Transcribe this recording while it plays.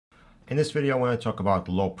In this video, I want to talk about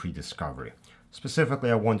LAW PreDiscovery.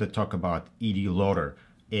 Specifically, I want to talk about ED Loader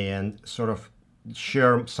and sort of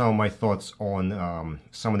share some of my thoughts on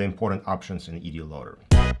some of the important options in ED Loader.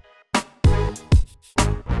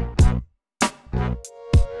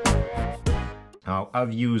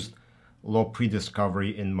 I've used LAW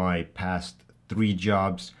PreDiscovery in my past 3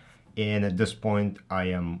 jobs, and at this point I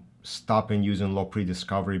am stopping using LAW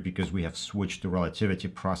PreDiscovery because we have switched to relativity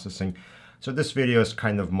processing. So this video is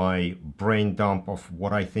kind of my brain dump of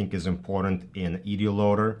what I think is important in ED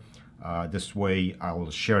Loader. This way I will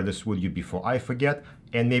share this with you before I forget,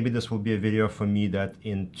 and maybe this will be a video for me that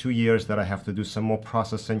in 2 years that I have to do some more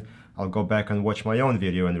processing, I'll go back and watch my own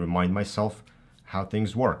video and remind myself how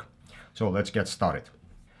things work. So let's get started.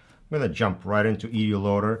 I'm going to jump right into ED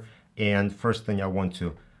Loader, and first thing I want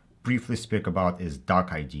to briefly speak about is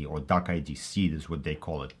doc ID, or doc ID seed is what they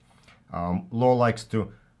call it. LAW likes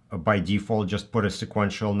to by default just put a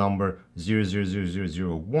sequential number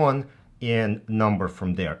 000001 and number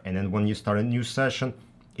from there, and then when you start a new session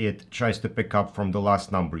it tries to pick up from the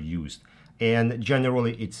last number used, and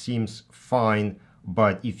generally it seems fine,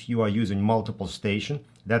 but if you are using multiple station,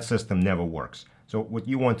 that system never works. So what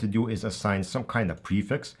you want to do is assign some kind of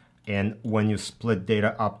prefix, and when you split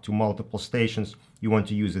data up to multiple stations, you want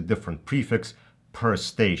to use a different prefix per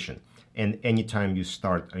station. And anytime you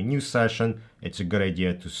start a new session, it's a good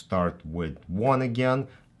idea to start with 1 again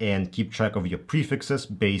and keep track of your prefixes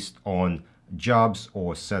based on jobs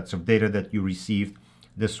or sets of data that you received.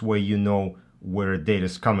 This way you know where data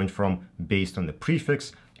is coming from based on the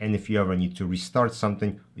prefix, and if you ever need to restart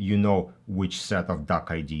something, you know which set of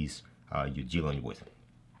doc IDs you're dealing with.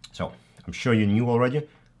 So I'm sure you knew already.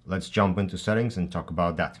 Let's jump into settings and talk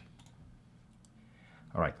about that.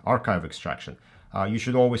 All right, archive extraction. You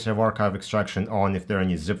should always have archive extraction on. If there are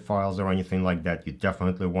any zip files or anything like that, you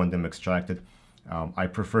definitely want them extracted. I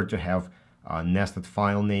prefer to have a nested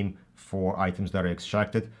file name for items that are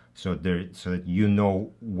extracted, so that you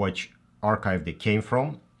know which archive they came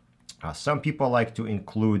from. Some people like to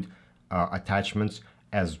include attachments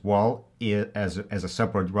as well as a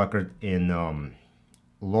separate record in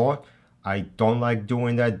LAW. I don't like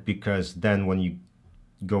doing that because then when you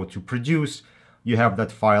go to produce, you have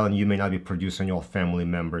that file and you may not be producing all family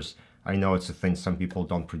members. I know it's a thing, some people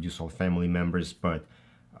don't produce all family members, but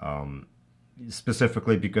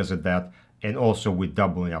specifically because of that, and also with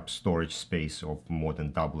doubling up storage space, or more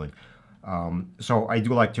than doubling. So I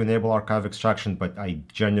do like to enable archive extraction, but I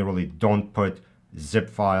generally don't put zip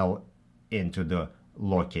file into the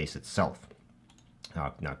LAW case itself.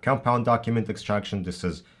 Now compound document extraction, this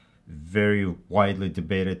is very widely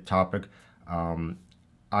debated topic.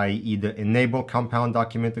 I either enable compound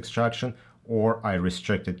document extraction or I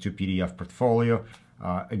restrict it to PDF portfolio.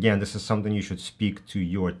 Again, this is something you should speak to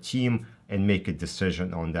your team and make a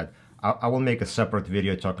decision on that. I will make a separate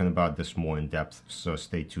video talking about this more in depth, so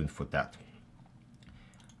stay tuned for that.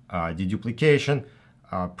 Deduplication,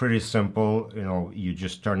 pretty simple. You know, you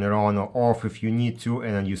just turn it on or off if you need to,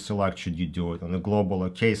 and then you select should you do it on a global or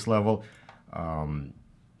case level.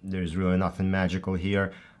 There's really nothing magical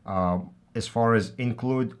here. As far as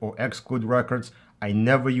include or exclude records, I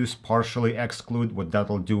never use partially exclude. What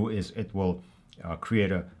that'll do is it will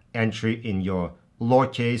create an entry in your LAW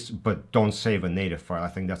case, but don't save a native file. I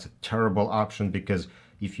think that's a terrible option, because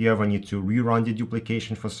if you ever need to rerun the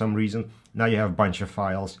duplication for some reason, now you have a bunch of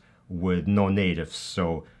files with no natives.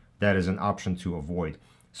 So that is an option to avoid.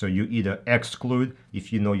 So you either exclude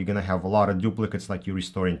if you know you're gonna have a lot of duplicates, like you're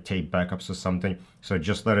restoring tape backups or something, so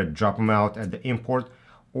just let it drop them out at the import,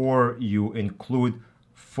 or you include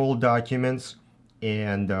full documents,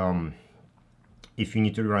 and if you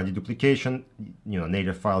need to run the duplication, you know,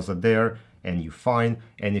 native files are there and you find.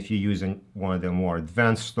 And if you're using one of the more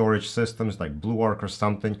advanced storage systems like BlueArc or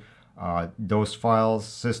something, those file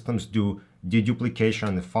systems do deduplication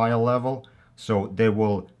on the file level, so they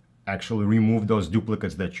will actually remove those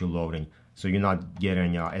duplicates that you're loading, so you're not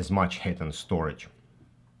getting as much hit on storage.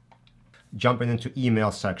 Jumping into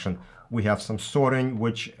email section, we have some sorting,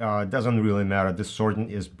 which doesn't really matter. This sorting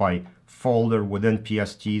is by folder within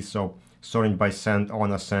PST, so sorting by send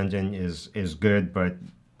on ascending is good, but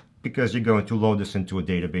because you're going to load this into a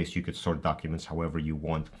database, you could sort documents however you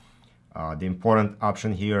want. The important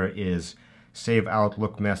option here is save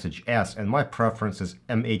Outlook message as, and my preference is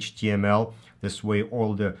mHTML. This way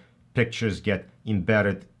all the pictures get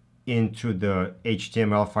embedded into the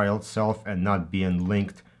HTML file itself and not being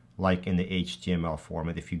linked like in the HTML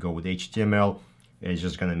format. If you go with HTML, it's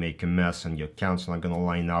just going to make a mess and your accounts are not going to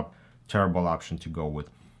line up. Terrible option to go with.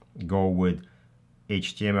 Go with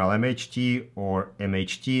HTML MHT or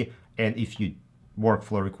MHT, and if you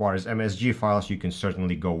workflow requires MSG files, you can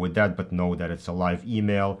certainly go with that, but know that it's a live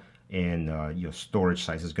email and your storage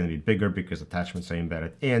size is going to be bigger because attachments are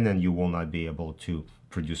embedded in, and you will not be able to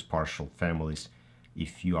produce partial families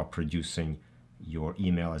if you are producing your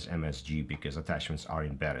email as MSG because attachments are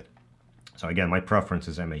embedded. So again, my preference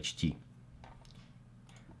is MHT.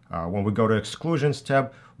 When we go to exclusions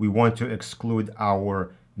tab, we want to exclude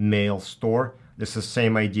our mail store. This is the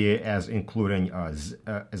same idea as excluding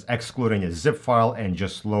a zip file and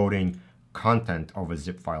just loading content of a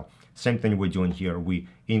zip file. Same thing we're doing here. We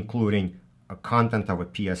including a content of a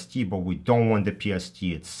PST, but we don't want the PST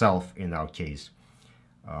itself in our case.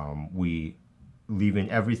 We leaving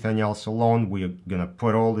everything else alone. We're gonna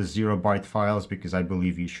put all the 0-byte files because I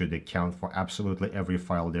believe you should account for absolutely every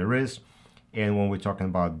file there is. And when we're talking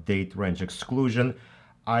about date range exclusion,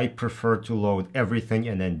 I prefer to load everything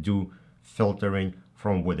and then do filtering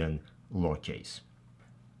from within lowercase.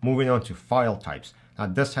 Moving on to file types. Now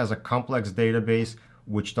this has a complex database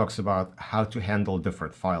which talks about how to handle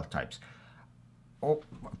different file types. Oh,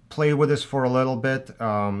 played with this for a little bit,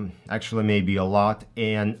 actually maybe a lot,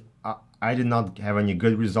 and I did not have any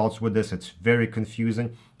good results with this. It's very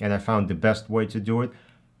confusing, and I found the best way to do it,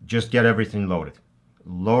 just get everything loaded.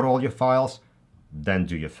 Load all your files, then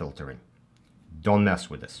do your filtering. Don't mess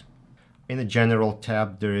with this. In the general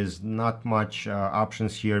tab, there is not much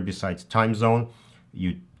options here besides time zone.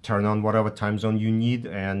 You turn on whatever time zone you need,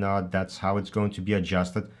 and that's how it's going to be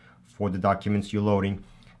adjusted for the documents you're loading.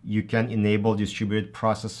 You can enable distributed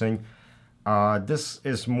processing. This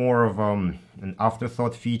is more of an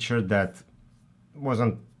afterthought feature that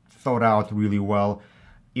wasn't thought out really well.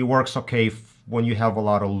 It works okay when you have a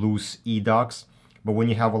lot of loose eDocs, but when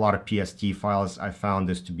you have a lot of PST files, I found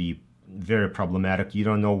this to be very problematic. You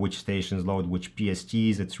don't know which stations load which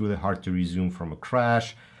PSTs. It's really hard to resume from a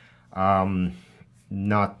crash.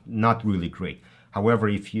 Not really great. However,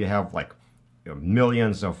 if you have like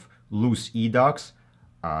millions of loose eDocs,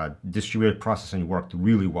 distributed processing worked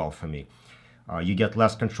really well for me. You get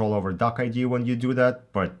less control over doc ID when you do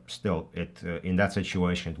that, but still, in that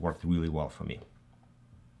situation, it worked really well for me.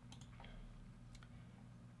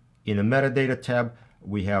 In the metadata tab,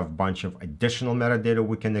 we have a bunch of additional metadata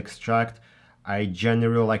we can extract. I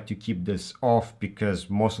generally like to keep this off because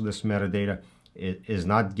most of this metadata is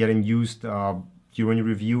not getting used during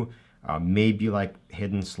review. Maybe like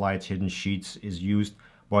hidden slides, hidden sheets is used,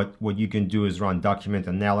 but what you can do is run document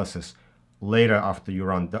analysis later after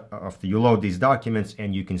you load these documents,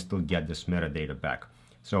 and you can still get this metadata back.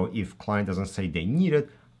 So if client doesn't say they need it,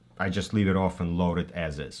 I just leave it off and load it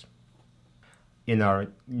as is. In our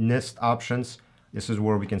NIST options, this is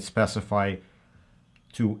where we can specify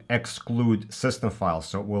to exclude system files.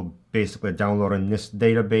 So we'll basically download a NIST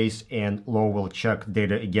database, and LAW will check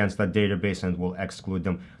data against that database and will exclude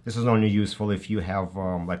them. This is only useful if you have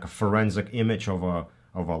like a forensic image of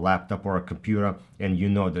a laptop or a computer, and you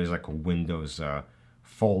know there's like a Windows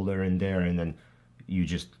folder in there, and then you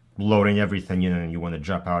just loading everything in, and you want to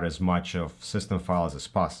drop out as much of system files as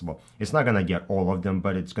possible. It's not gonna get all of them,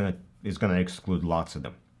 but it's gonna exclude lots of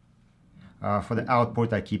them. For the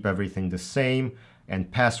output, I keep everything the same. And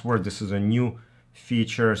password, this is a new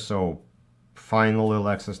feature, so finally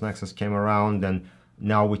LexisNexis came around, and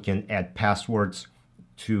now we can add passwords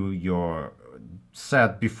to your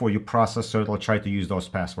set before you process, so it'll try to use those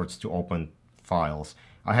passwords to open files.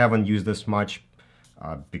 I haven't used this much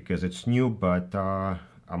because it's new, but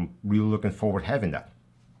I'm really looking forward to having that.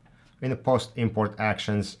 In the post-import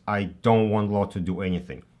actions, I don't want LAW to do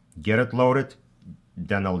anything. Get it loaded,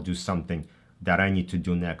 then I'll do something that I need to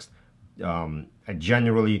do next. I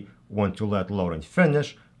generally want to let load and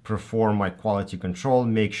finish, perform my quality control,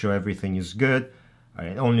 make sure everything is good,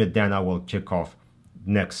 and only then I will kick off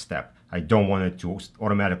next step. I don't want it to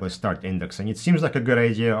automatically start indexing. It seems like a good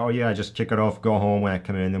idea. Oh yeah, just kick it off, go home, when I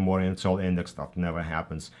come in the morning, it's all indexed. That never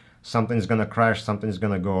happens. Something's gonna crash, something's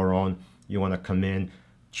gonna go wrong. You wanna come in,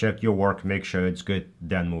 check your work, make sure it's good,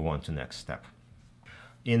 then move on to next step.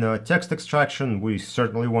 In text extraction, we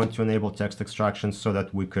certainly want to enable text extraction so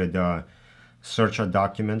that we could search our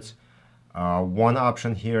documents. One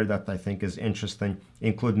option here that I think is interesting,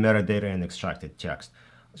 include metadata and extracted text.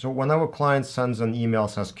 So when our client sends an email,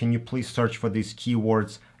 says, can you please search for these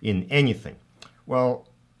keywords in anything? Well,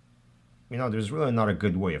 you know, there's really not a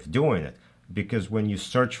good way of doing it, because when you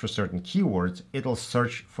search for certain keywords, it'll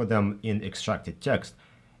search for them in extracted text,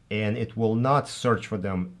 and it will not search for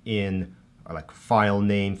them in like file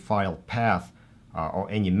name, file path, or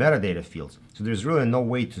any metadata fields. So there's really no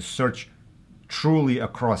way to search truly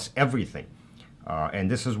across everything. And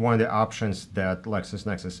this is one of the options that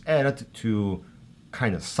LexisNexis added to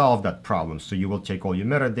kind of solve that problem. So you will take all your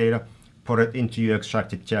metadata, put it into your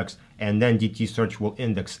extracted text, and then DT search will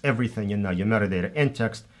index everything, and now your metadata and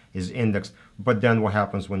text is indexed. But then what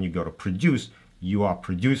happens when you go to produce? You are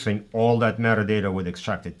producing all that metadata with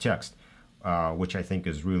extracted text, which I think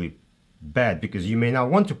is really bad, because you may not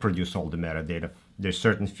want to produce all the metadata. There's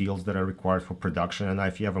certain fields that are required for production, and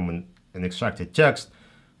if you have them in extracted text,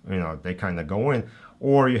 they kind of go in.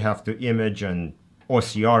 Or you have to image and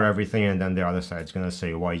OCR everything, and then the other side is going to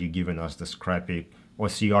say, why are you giving us this crappy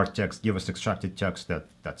OCR text? Give us extracted text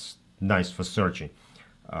that's nice for searching.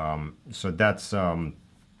 So that's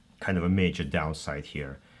kind of a major downside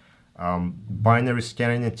here. Binary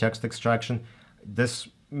scanning and text extraction. This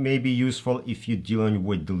may be useful if you're dealing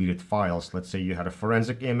with deleted files. Let's say you had a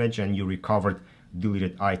forensic image and you recovered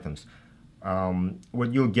deleted items.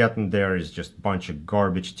 What you'll get in there is just a bunch of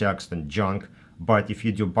garbage text and junk. But if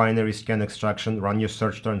you do binary scan extraction, run your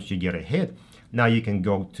search terms, you get a hit. Now you can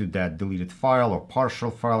go to that deleted file or partial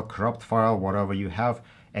file, corrupt file, whatever you have,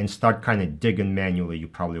 and start kind of digging manually. You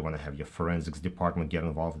probably want to have your forensics department get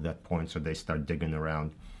involved at that point, so they start digging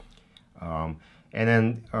around. And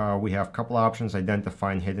then we have a couple options: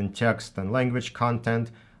 identifying hidden text and language content.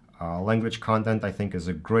 Language content, I think, is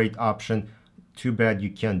a great option. Too bad you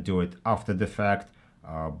can't do it after the fact,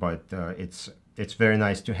 but it's very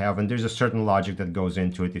nice to have. And there's a certain logic that goes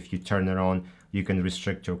into it. If you turn it on, you can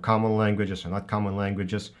restrict to common languages or not common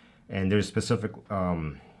languages. And there's specific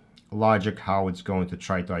logic how it's going to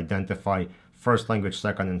try to identify first language,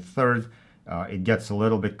 second, and third. It gets a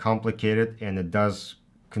little bit complicated, and it does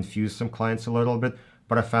confuse some clients a little bit,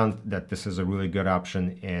 but I found that this is a really good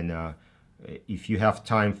option, and if you have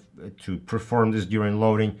time to perform this during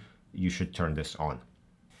loading, you should turn this on.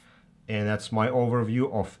 And that's my overview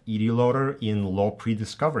of ED Loader in LAW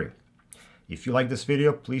PreDiscovery. If you like this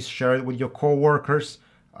video, please share it with your coworkers.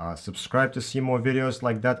 Subscribe to see more videos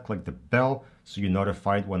like that. Click the bell so you're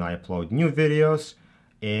notified when I upload new videos.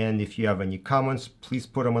 And if you have any comments, please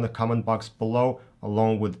put them in the comment box below,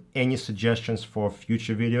 along with any suggestions for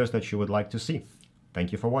future videos that you would like to see.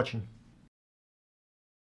 Thank you for watching.